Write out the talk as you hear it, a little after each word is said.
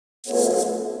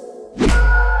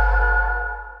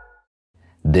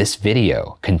This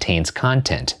video contains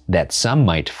content that some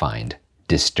might find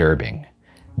disturbing.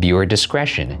 Viewer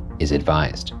discretion is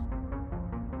advised.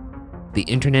 The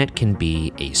internet can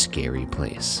be a scary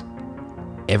place.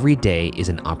 Every day is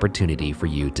an opportunity for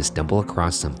you to stumble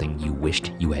across something you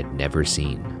wished you had never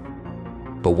seen.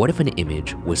 But what if an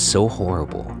image was so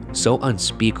horrible, so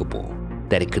unspeakable,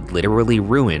 that it could literally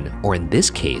ruin, or in this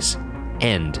case,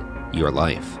 end your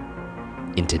life?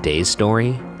 In today's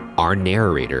story, our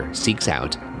narrator seeks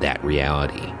out that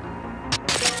reality.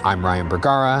 I'm Ryan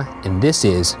Bergara, and this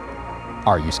is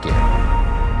Are You Scared?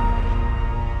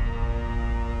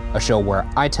 A show where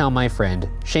I tell my friend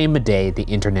Shane Madej the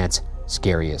internet's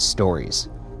scariest stories.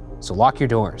 So lock your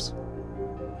doors,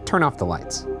 turn off the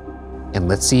lights, and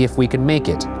let's see if we can make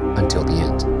it until the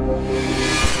end.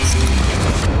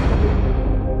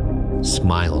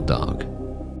 Smile Dog.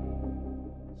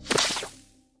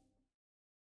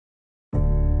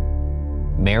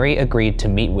 Mary agreed to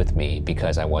meet with me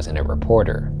because I wasn't a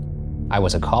reporter. I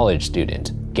was a college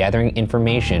student, gathering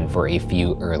information for a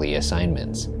few early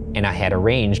assignments, and I had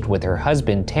arranged with her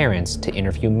husband Terrence to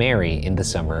interview Mary in the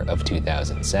summer of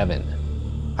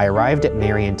 2007. I arrived at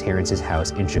Mary and Terrence's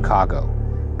house in Chicago,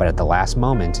 but at the last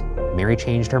moment, Mary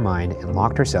changed her mind and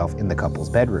locked herself in the couple's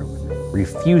bedroom,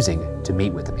 refusing to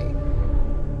meet with me.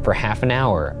 For half an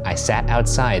hour, I sat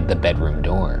outside the bedroom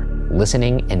door,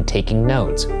 listening and taking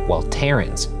notes while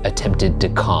Terrence attempted to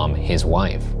calm his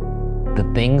wife. The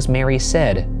things Mary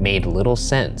said made little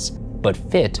sense, but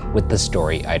fit with the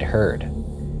story I'd heard.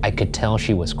 I could tell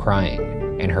she was crying,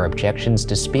 and her objections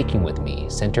to speaking with me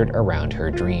centered around her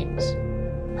dreams,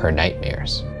 her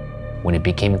nightmares. When it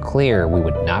became clear we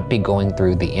would not be going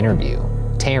through the interview,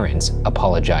 Terrence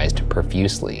apologized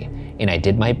profusely, and I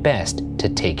did my best to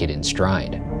take it in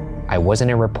stride. I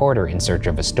wasn't a reporter in search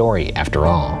of a story after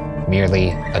all, merely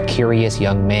a curious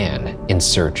young man in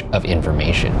search of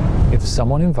information. If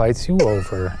someone invites you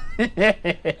over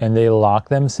and they lock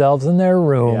themselves in their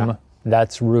room,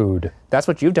 that's rude. That's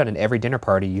what you've done at every dinner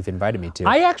party you've invited me to.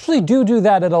 I actually do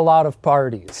that at a lot of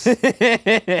parties.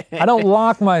 I don't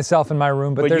lock myself in my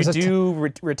room, but there's you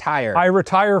do retire. I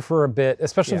retire for a bit,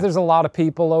 especially if there's a lot of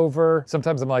people over.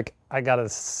 Sometimes I'm like, I gotta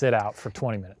sit out for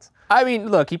 20 minutes. I mean,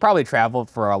 look, he probably traveled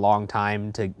for a long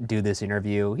time to do this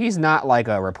interview. He's not like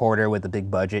a reporter with a big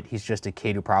budget. He's just a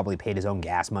kid who probably paid his own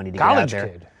gas money to get out there.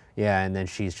 College kid. Yeah, and then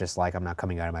she's just like, I'm not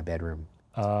coming out of my bedroom.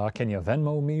 Can you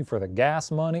Venmo me for the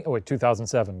gas money? Oh wait,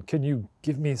 2007. Can you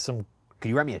give me some... Could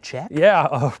you write me a check? Yeah,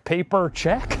 a paper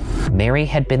check? Mary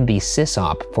had been the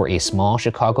sysop for a small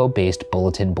Chicago-based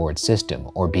bulletin board system,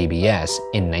 or BBS,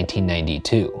 in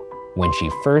 1992, when she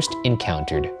first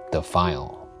encountered the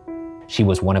file. She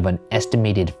was one of an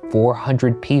estimated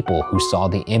 400 people who saw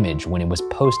the image when it was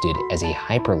posted as a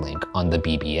hyperlink on the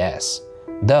BBS,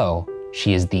 though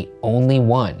she is the only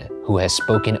one who has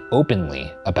spoken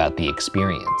openly about the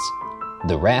experience.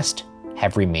 The rest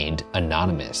have remained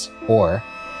anonymous or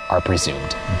are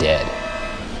presumed dead.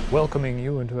 Welcoming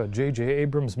you into a J.J.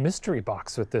 Abrams mystery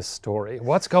box with this story.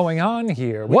 What's going on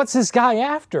here? What's this guy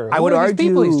after? Who are these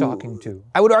people he's talking to?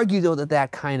 I would argue, though,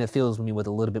 that kind of fills me with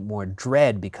a little bit more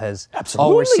dread because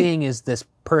Absolutely. all we're seeing is this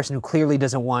person who clearly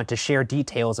doesn't want to share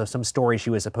details of some story she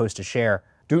was supposed to share.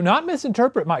 Do not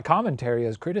misinterpret my commentary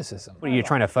as criticism. What, are you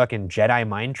trying to fucking Jedi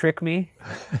mind trick me?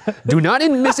 Do not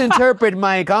misinterpret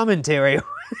my commentary.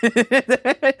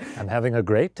 I'm having a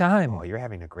great time. Oh, you're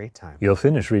having a great time. You'll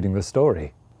finish reading the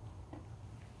story.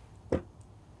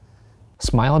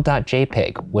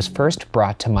 Smile.jpg was first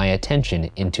brought to my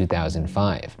attention in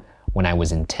 2005, when I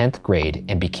was in 10th grade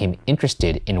and became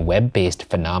interested in web-based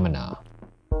phenomena.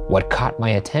 What caught my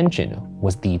attention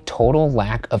was the total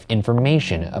lack of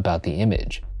information about the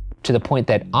image, to the point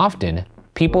that often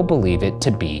people believe it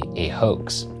to be a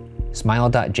hoax.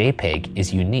 Smile.jpg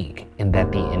is unique in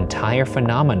that the entire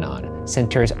phenomenon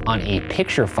centers on a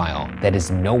picture file that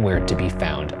is nowhere to be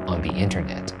found on the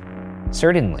internet.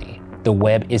 Certainly, the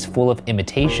web is full of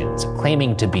imitations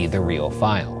claiming to be the real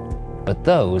file, but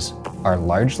those are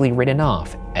largely written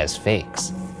off as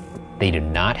fakes. They do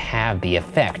not have the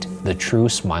effect the true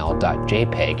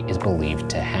Smile.jpg is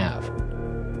believed to have.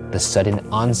 The sudden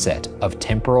onset of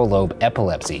temporal lobe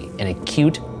epilepsy and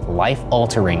acute,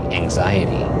 life-altering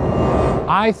anxiety.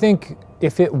 I think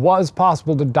if it was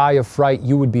possible to die of fright,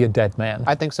 you would be a dead man.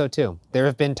 I think so too. There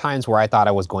have been times where I thought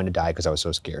I was going to die because I was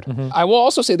so scared. I will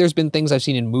also say there's been things I've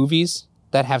seen in movies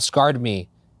that have scarred me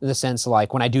in the sense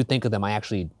like when I do think of them, I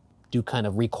actually do kind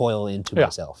of recoil into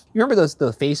myself. You remember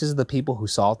the faces of the people who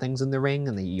saw things in the ring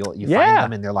and you find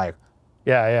them and they're like...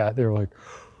 Yeah, they're like...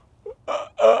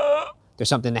 There's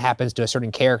something that happens to a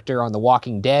certain character on The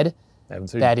Walking Dead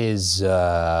that is...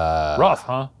 rough,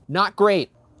 huh? Not great.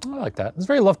 I like that. It's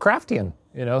very Lovecraftian,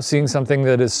 you know, seeing something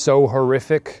that is so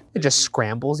horrific. It just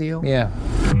scrambles you. Yeah.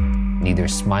 Neither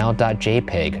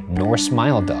smile.jpg nor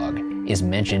smiledog is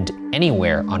mentioned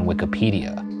anywhere on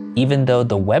Wikipedia, even though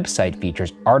the website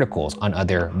features articles on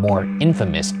other, more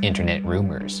infamous internet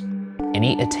rumors.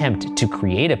 Any attempt to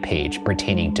create a page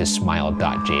pertaining to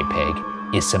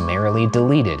smile.jpg is summarily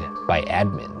deleted by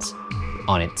admins.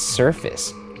 On its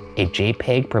surface, a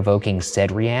JPEG provoking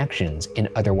said reactions in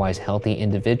otherwise healthy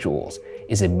individuals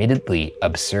is admittedly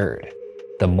absurd.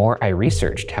 The more I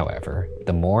researched, however,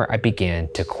 the more I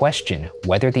began to question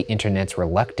whether the internet's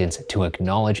reluctance to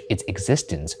acknowledge its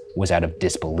existence was out of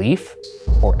disbelief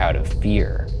or out of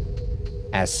fear.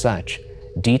 As such,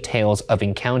 details of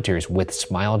encounters with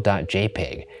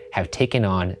smile.jpg have taken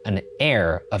on an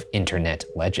air of internet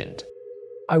legend.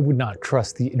 I would not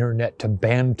trust the internet to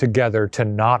band together to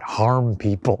not harm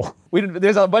people.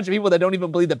 There's a bunch of people that don't even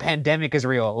believe the pandemic is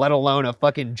real, let alone a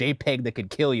fucking JPEG that could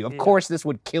kill you. Of course this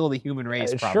would kill the human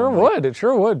race, probably. Sure would, it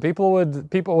sure would. People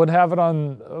would have it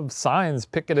on signs,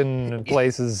 picketing in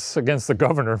places against the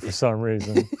governor for some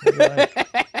reason. Like,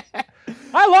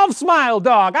 I love Smile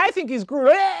Dog, I think he's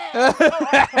great.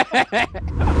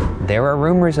 There are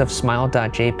rumors of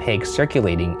smile.jpg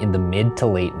circulating in the mid to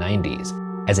late 90s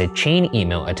as a chain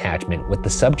email attachment with the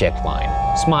subject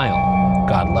line, "Smile,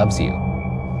 God loves you."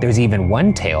 There's even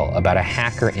one tale about a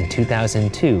hacker in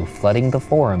 2002 flooding the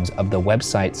forums of the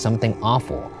website Something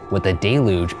Awful with a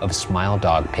deluge of Smile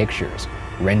Dog pictures,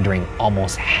 rendering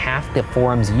almost half the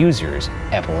forum's users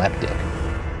epileptic.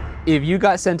 If you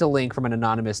got sent a link from an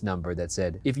anonymous number that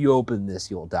said, if you open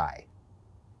this, you'll die,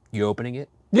 you opening it?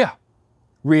 Yeah.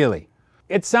 Really?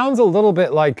 It sounds a little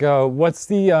bit like, what's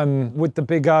the, with the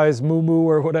big eyes, Moo Moo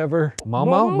or whatever?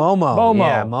 Momo? Momo.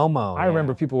 Yeah, Momo. I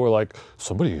remember people were like,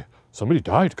 somebody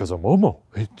died because of Momo.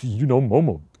 You know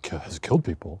Momo has killed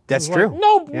people. That's true. Like,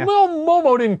 no,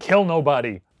 Momo didn't kill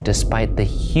nobody. Despite the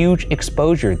huge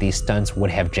exposure these stunts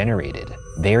would have generated,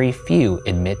 very few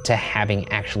admit to having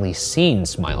actually seen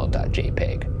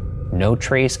smile.jpg. No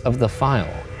trace of the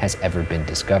file has ever been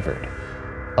discovered.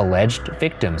 Alleged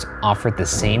victims offered the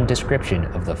same description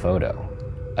of the photo.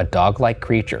 A dog-like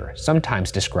creature, sometimes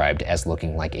described as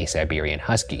looking like a Siberian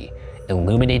husky,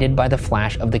 illuminated by the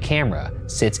flash of the camera,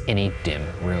 sits in a dim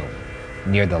room.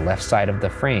 Near the left side of the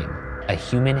frame, a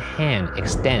human hand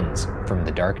extends from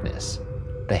the darkness.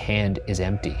 The hand is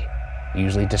empty,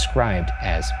 usually described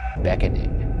as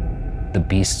beckoning. The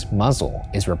beast's muzzle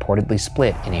is reportedly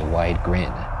split in a wide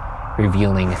grin,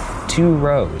 revealing 2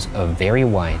 rows of very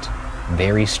white,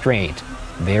 very straight,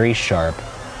 very sharp,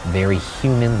 very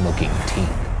human-looking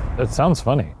teeth. That sounds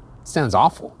funny. Sounds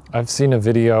awful. I've seen a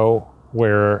video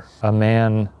where a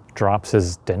man drops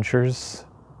his dentures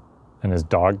and his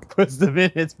dog puts them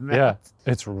in its mouth. Yeah,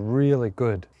 it's really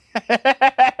good.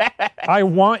 I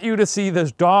want you to see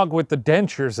this dog with the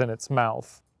dentures in its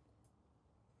mouth.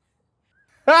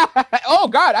 Oh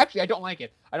God, actually I don't like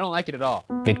it. I don't like it at all.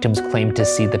 Victims claim to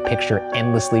see the picture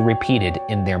endlessly repeated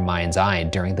in their mind's eye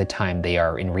during the time they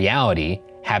are in reality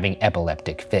having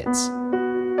epileptic fits.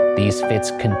 These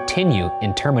fits continue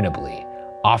interminably,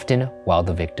 often while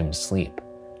the victims sleep,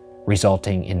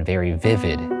 resulting in very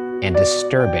vivid and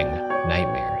disturbing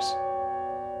nightmares.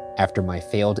 After my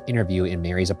failed interview in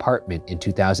Mary's apartment in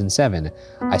 2007,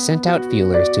 I sent out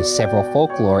feelers to several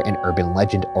folklore and urban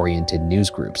legend-oriented news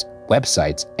groups,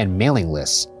 websites, and mailing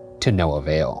lists, to no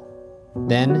avail.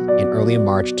 Then, in early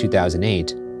March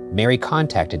 2008, Mary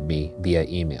contacted me via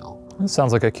email. That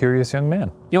sounds like a curious young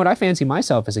man. You know what, I fancy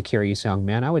myself as a curious young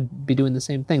man. I would be doing the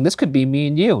same thing. This could be me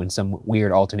and you in some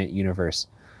weird alternate universe.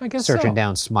 I guess searching so.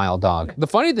 down Smile Dog. The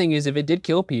funny thing is, if it did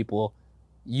kill people,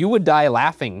 you would die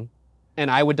laughing and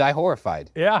I would die horrified.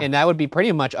 Yeah. And that would be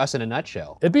pretty much us in a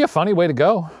nutshell. It'd be a funny way to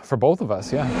go for both of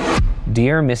us, yeah.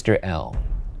 Dear Mr. L,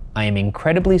 I am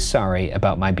incredibly sorry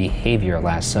about my behavior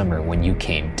last summer when you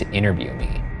came to interview me.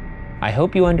 I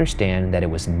hope you understand that it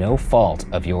was no fault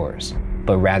of yours,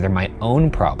 but rather my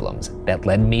own problems that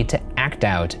led me to act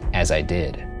out as I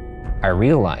did. I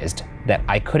realized that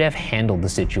I could have handled the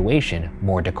situation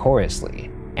more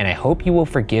decorously, and I hope you will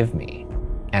forgive me.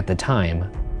 At the time,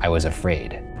 I was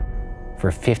afraid. For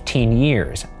 15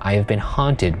 years, I have been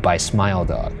haunted by Smile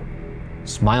Dog.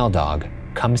 Smile Dog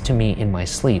comes to me in my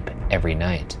sleep every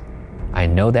night. I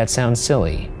know that sounds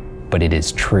silly, but it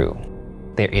is true.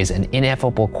 There is an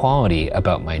ineffable quality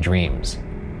about my dreams,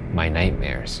 my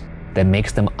nightmares, that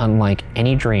makes them unlike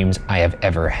any dreams I have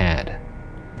ever had.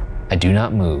 I do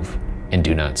not move and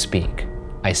do not speak.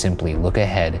 I simply look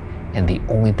ahead, and the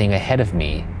only thing ahead of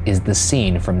me is the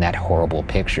scene from that horrible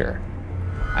picture.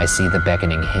 I see the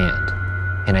beckoning hand,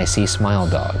 and I see Smile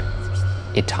Dog.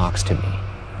 It talks to me.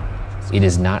 It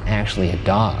is not actually a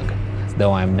dog,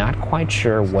 though I'm not quite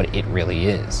sure what it really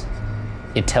is.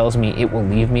 It tells me it will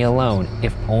leave me alone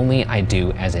if only I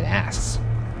do as it asks.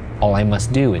 All I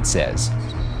must do, it says,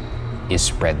 is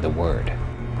spread the word.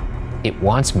 It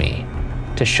wants me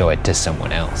to show it to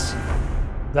someone else.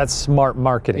 That's smart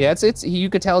marketing. Yeah, it's you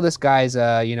could tell this guy's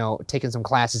taking some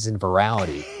classes in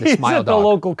virality. The He's smile at the dog.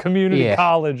 local community Yeah.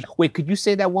 college. Wait, could you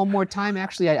say that one more time?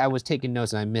 Actually, I was taking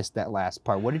notes and I missed that last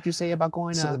part. What did you say about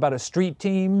going It's about a street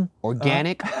team.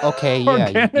 organic? Okay, yeah,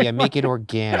 Organic. yeah, make it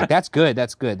organic. That's good.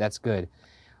 That's good. That's good.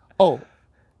 Oh,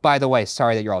 by the way,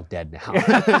 sorry that you're all dead now.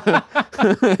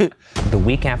 The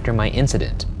week after my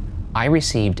incident, I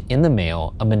received in the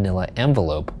mail a manila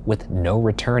envelope with no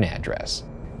return address.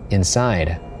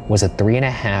 Inside was a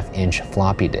 3.5-inch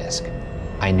floppy disk.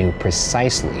 I knew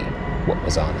precisely what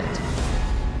was on it.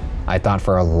 I thought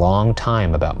for a long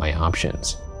time about my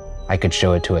options. I could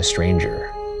show it to a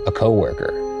stranger, a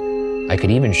coworker. I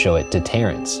could even show it to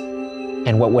Terrence.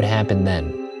 And what would happen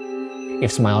then?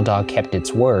 If Smile Dog kept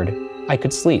its word, I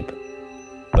could sleep.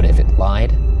 But if it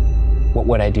lied, what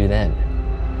would I do then?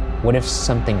 What if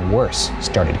something worse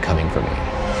started coming for me?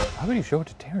 How would you show it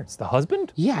to Terrence? The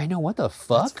husband? Yeah, I know. What the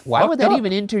fuck? That's Why would that fucked up.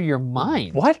 even enter your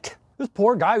mind? What? This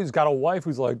poor guy who's got a wife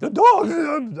who's like, the dog,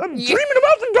 I'm dreaming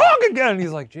about the dog again. And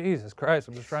he's like, Jesus Christ,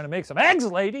 I'm just trying to make some eggs,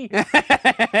 lady.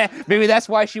 Maybe that's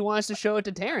why she wants to show it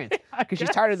to Terrence. Because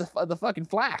she's tired of the fucking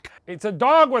flack. It's a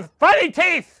dog with funny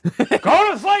teeth.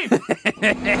 Go to sleep.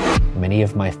 Many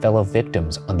of my fellow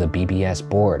victims on the BBS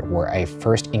board where I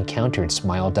first encountered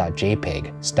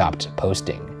smile.jpg stopped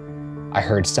posting. I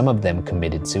heard some of them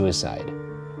committed suicide.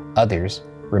 Others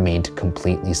remained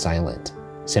completely silent,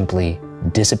 simply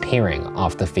disappearing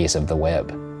off the face of the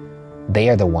web. They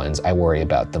are the ones I worry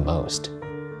about the most.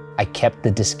 I kept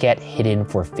the diskette hidden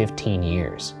for 15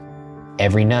 years.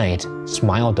 Every night,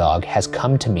 Smile Dog has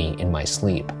come to me in my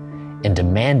sleep and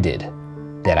demanded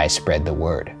that I spread the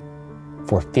word.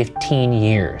 For 15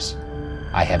 years,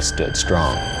 I have stood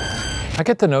strong. I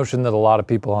get the notion that a lot of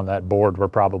people on that board were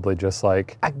probably just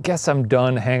like, I guess I'm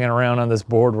done hanging around on this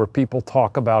board where people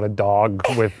talk about a dog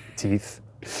with teeth.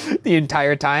 The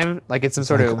entire time? Like it's some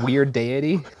sort of weird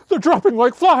deity? They're dropping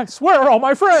like flies. Where are all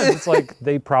my friends? It's like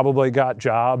they probably got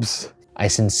jobs. I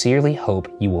sincerely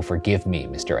hope you will forgive me,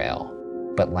 Mr. L.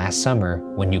 But last summer,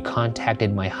 when you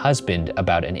contacted my husband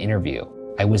about an interview,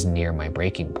 I was near my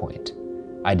breaking point.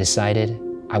 I decided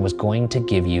I was going to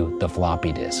give you the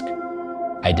floppy disk.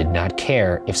 I did not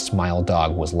care if Smile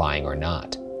Dog was lying or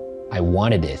not. I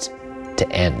wanted it to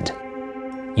end.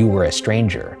 You were a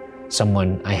stranger,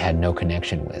 someone I had no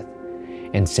connection with.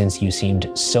 And since you seemed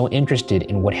so interested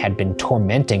in what had been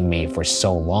tormenting me for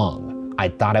so long, I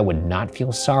thought I would not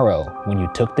feel sorrow when you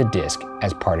took the disc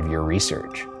as part of your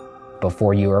research.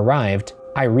 Before you arrived,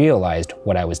 I realized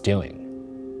what I was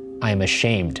doing. I am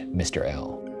ashamed, Mr.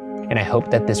 L. And I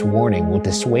hope that this warning will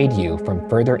dissuade you from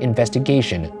further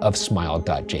investigation of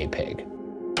smile.jpg.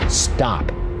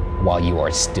 Stop while you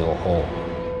are still whole.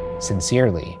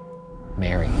 Sincerely,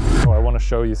 Mary. Oh, I want to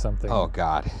show you something. Oh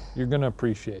God. You're gonna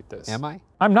appreciate this. Am I?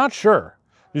 I'm not sure.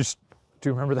 Do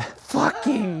you remember that?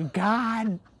 Fucking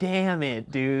God damn it,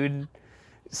 dude.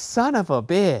 Son of a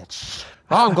bitch.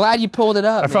 Oh, I'm glad you pulled it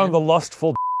up. I found the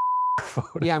lustful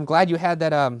photo. Yeah, I'm glad you had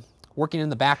that working in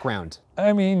the background.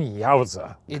 I mean,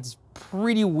 yowza. It's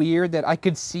pretty weird that I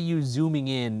could see you zooming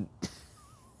in.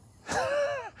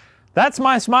 That's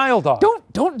my Smile Dog.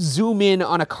 Don't zoom in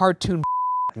on a cartoon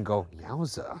and go,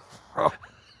 yowza. Oh.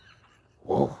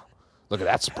 Whoa, look at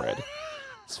that spread.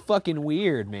 It's fucking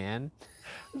weird, man.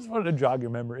 I just wanted to jog your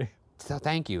memory. So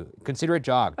thank you. Consider it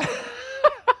jogged.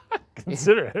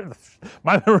 Consider it.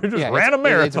 My memory just ran a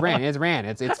marathon. It's ran.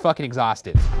 It's fucking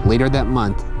exhausted. Later that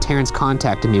month, Terrence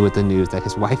contacted me with the news that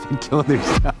his wife had killed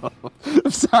herself.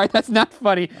 I'm sorry, that's not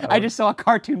funny. I just saw a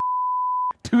cartoon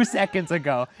 2 seconds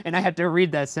ago, and I had to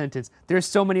read that sentence. There's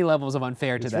so many levels of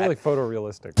unfair to It's that. really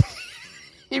photorealistic.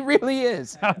 It really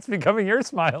is. Now it's becoming your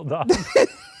Smile Dog.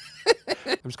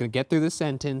 I'm just gonna get through this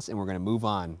sentence, and we're gonna move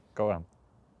on. Go on.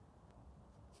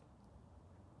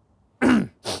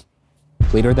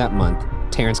 Later that month,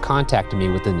 Terrence contacted me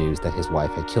with the news that his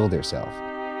wife had killed herself.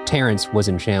 Terrence was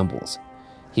in shambles.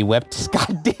 He wept,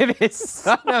 God damn it,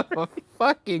 son of a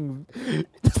fucking,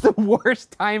 it's the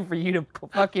worst time for you to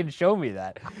fucking show me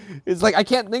that. It's like, I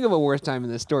can't think of a worse time in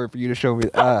this story for you to show me.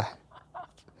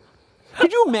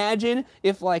 Could you imagine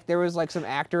if like there was like some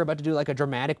actor about to do like a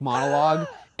dramatic monologue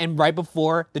and right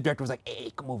before the director was like,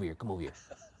 hey, come over here.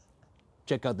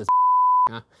 Check out this,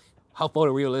 huh? How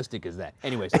photorealistic is that?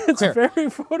 Anyways, It's very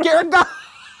photo.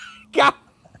 God.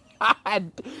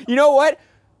 You know what?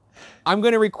 I'm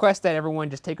gonna request that everyone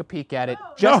just take a peek at it.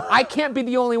 Just, I can't be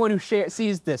the only one who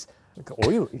sees this. It's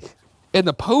oily. And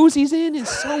the pose he's in is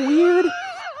so weird.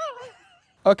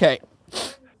 Okay.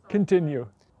 Continue.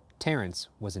 Terrence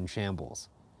was in shambles.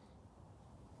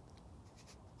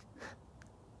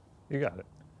 You got it.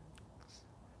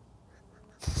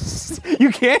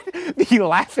 You can't be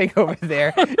laughing over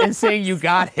there and saying you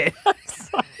got it.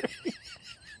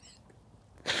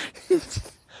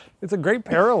 It's a great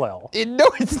parallel. No,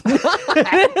 it's not.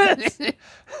 I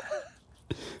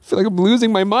feel like I'm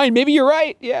losing my mind. Maybe you're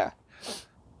right. Yeah.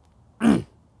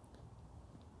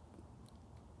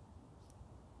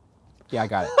 Yeah, I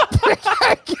got it.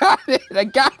 I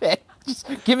got it. Just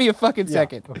give me a fucking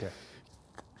second. Okay.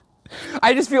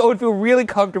 I just feel it would feel really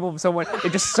comfortable if someone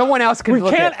else could We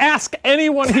look can't at. ask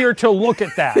anyone here to look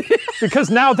at that because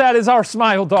now that is our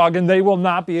smile dog and they will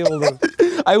not be able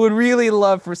to. I would really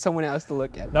love for someone else to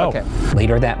look at it. No. Okay.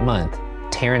 Later that month,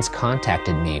 Terrence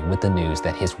contacted me with the news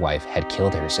that his wife had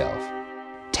killed herself.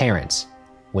 Terrence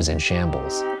was in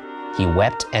shambles. He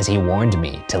wept as he warned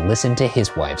me to listen to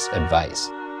his wife's advice.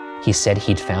 He said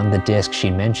he'd found the disc she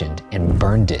mentioned and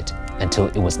burned it until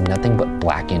it was nothing but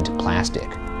blackened plastic.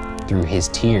 Through his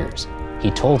tears,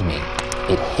 he told me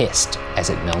it hissed as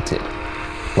it melted,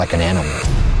 like an animal.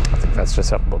 I think that's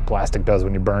just what plastic does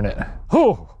when you burn it.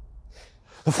 Oh,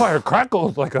 the fire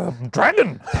crackled like a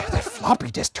dragon. The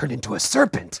floppy disk turned into a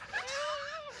serpent.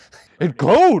 It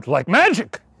glowed like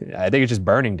magic. I think it's just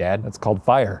burning, Dad. That's called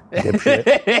fire,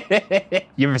 dipshit.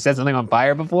 You ever set something on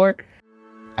fire before?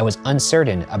 I was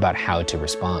uncertain about how to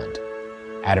respond.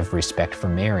 Out of respect for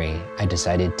Mary, I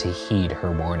decided to heed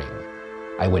her warning.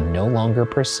 I would no longer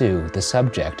pursue the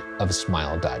subject of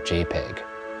smile.jpg,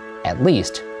 at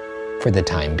least for the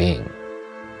time being.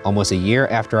 Almost a year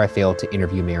after I failed to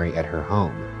interview Mary at her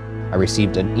home, I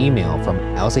received an email from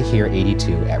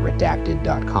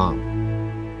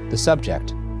elsahir82@redacted.com. The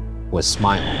subject was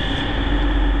smile.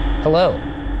 Hello.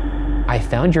 I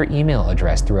found your email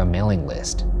address through a mailing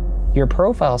list. Your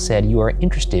profile said you are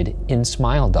interested in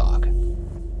Smile Dog.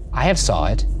 I have saw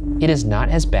it. It is not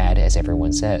as bad as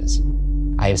everyone says.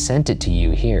 I have sent it to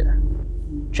you here.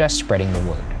 Just spreading the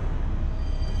word.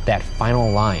 That final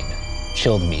line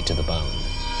chilled me to the bone.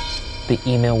 The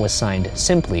email was signed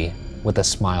simply with a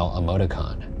smile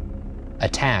emoticon.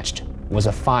 Attached was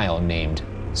a file named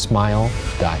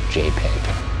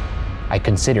smile.jpg. I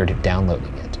considered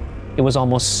downloading it. It was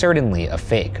almost certainly a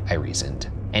fake, I reasoned.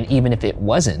 And even if it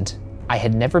wasn't, I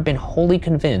had never been wholly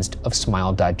convinced of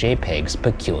smile.jpg's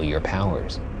peculiar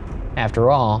powers.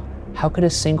 After all, how could a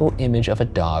single image of a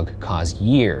dog cause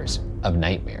years of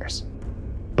nightmares?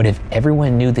 But if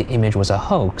everyone knew the image was a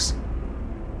hoax,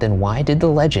 then why did the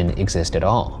legend exist at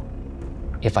all?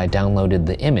 If I downloaded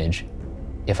the image,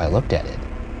 if I looked at it,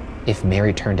 if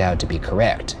Mary turned out to be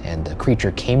correct and the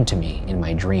creature came to me in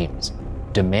my dreams,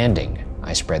 demanding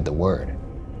I spread the word,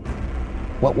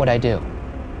 what would I do?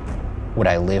 Would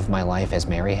I live my life as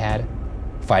Mary had,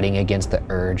 fighting against the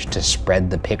urge to spread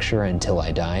the picture until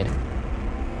I died?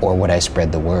 Or would I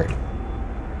spread the word?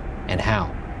 And how?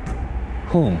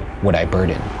 Whom would I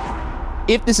burden?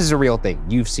 If this is a real thing,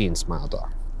 you've seen Smile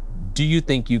Dog. Do you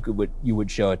think you would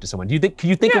show it to someone? Can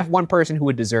you think of one person who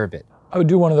would deserve it? I would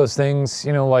do one of those things,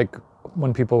 you know, like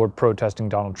when people were protesting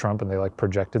Donald Trump and they like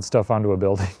projected stuff onto a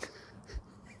building.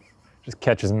 Just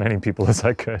catch as many people as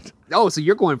I could. Oh, so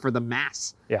you're going for the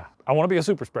mass. Yeah, I want to be a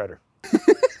super spreader.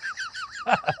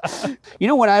 You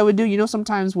know what I would do? You know,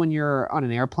 sometimes when you're on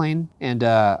an airplane and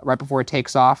right before it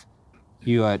takes off,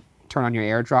 you turn on your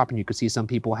airdrop and you could see some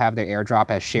people have their airdrop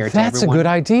as shared to everyone. That's a good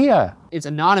idea. It's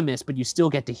anonymous, but you still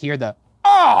get to hear the,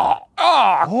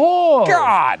 Oh,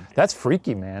 God. That's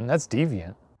freaky, man. That's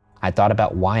deviant. I thought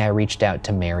about why I reached out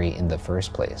to Mary in the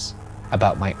first place,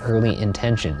 about my early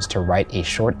intentions to write a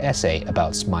short essay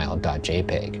about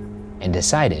smile.jpg, and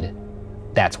decided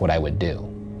that's what I would do.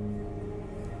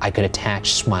 I could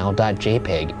attach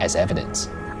smile.jpg as evidence.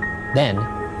 Then,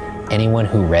 anyone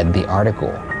who read the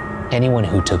article, anyone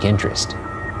who took interest,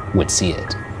 would see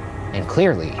it. And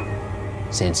clearly,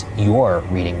 since you're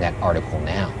reading that article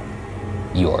now,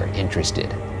 you're interested.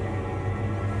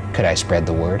 Could I spread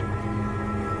the word?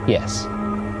 Yes.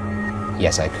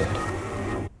 Yes, I could.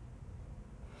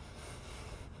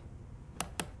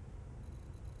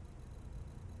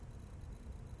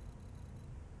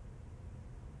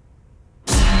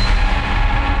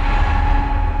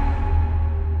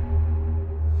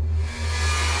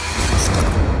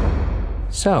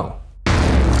 So,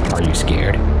 are you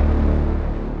scared?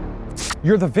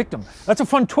 You're the victim. That's a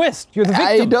fun twist. You're the victim.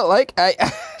 I don't like.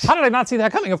 How did I not see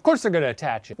that coming? Of course they're going to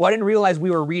attach it. Well, I didn't realize we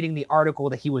were reading the article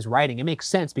that he was writing. It makes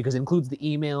sense because it includes the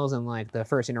emails and like the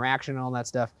first interaction and all that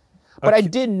stuff. But I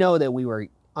did know that we were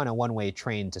on a one-way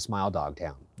train to Smile Dog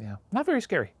Town. Yeah, not very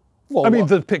scary. Well, I mean,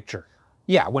 the picture.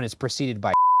 Yeah, when it's preceded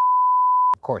by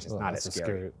of course it's not as that's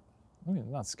scary. I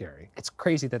mean, not scary. It's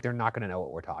crazy that they're not going to know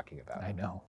what we're talking about. I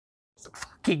know.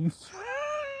 Fucking.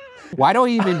 Why do I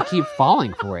even keep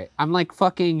falling for it? I'm like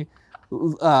fucking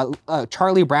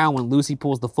Charlie Brown when Lucy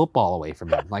pulls the football away from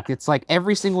him. Like it's like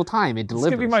every single time it delivers.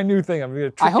 It's gonna be my new thing. I'm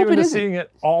gonna trick I hope you into it isn't. seeing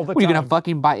it all the What, are you time. gonna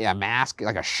fucking buy a mask,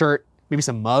 like a shirt, maybe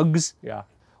some mugs? Yeah.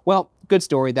 Well, good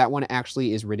story. That one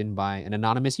actually is written by an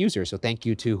anonymous user, so thank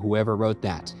you to whoever wrote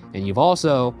that. And you've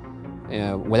also,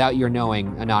 without your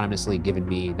knowing, anonymously given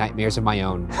me nightmares of my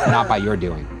own, not by your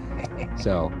doing.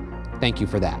 So thank you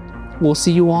for that. We'll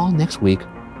see you all next week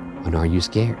on Are You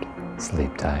Scared?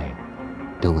 Sleep tight.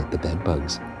 Don't let the bed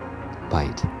bugs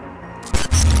bite.